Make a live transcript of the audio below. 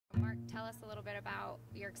tell us a little bit about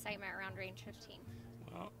your excitement around Range 15.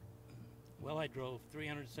 Well, I drove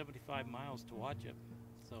 375 miles to watch it,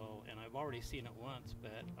 and I've already seen it once,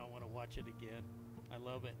 but I want to watch it again. I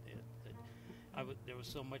love it. There was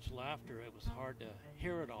so much laughter, it was hard to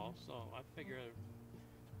hear it all, so I figure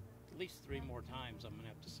at least 3 more times I'm going to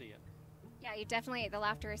have to see it. Yeah, you definitely, the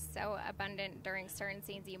laughter is so abundant during certain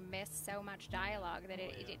scenes. You miss so much dialogue that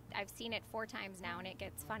I've seen it 4 times now, and it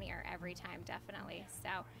gets funnier every time, definitely.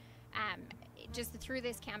 So just through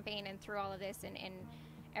this campaign and through all of this and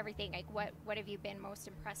everything, like what have you been most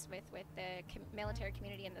impressed with the military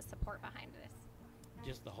community and the support behind this?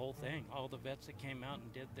 Just the whole thing, all the vets that came out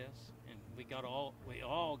and did this, and we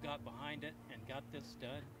all got behind it and got this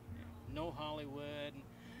done. No Hollywood,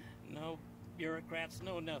 no bureaucrats,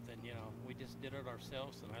 no nothing, we just did it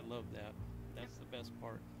ourselves, and I love that. That's the best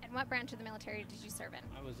part. And what branch of the military did you serve in?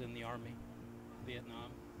 I was in the Army,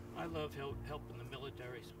 Vietnam. I love helping the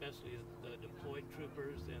military, especially the deployed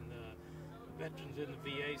troopers and the veterans in the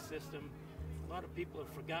VA system. A lot of people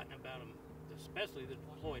have forgotten about them, especially the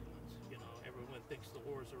deployed ones. Everyone thinks the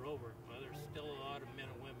wars are over. Well, there's still a lot of men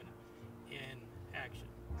and women in action,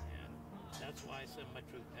 and that's why I send my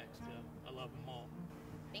troop packs to them. I love them all.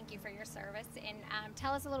 Thank you for your service, and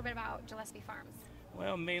tell us a little bit about Gillespie Farms.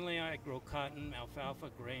 Well, mainly I grow cotton, alfalfa,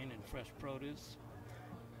 grain, and fresh produce,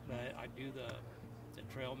 but I do the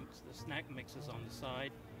the snack mixes on the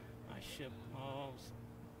side. I ship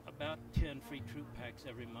about 10 free troop packs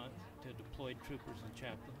every month to deployed troopers and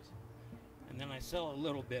chaplains. And then I sell a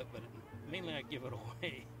little bit, but mainly I give it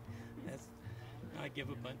away. I give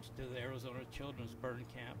a bunch to the Arizona Children's Burn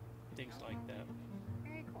Camp, things like that.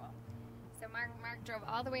 Very cool. So Mark drove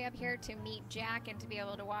all the way up here to meet Jack and to be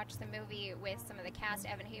able to watch the movie with some of the cast.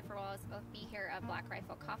 Evan Hafer will both be here of Black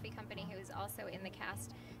Rifle Coffee Company, who is also in the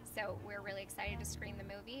cast. So we're really excited to screen the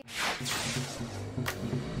movie.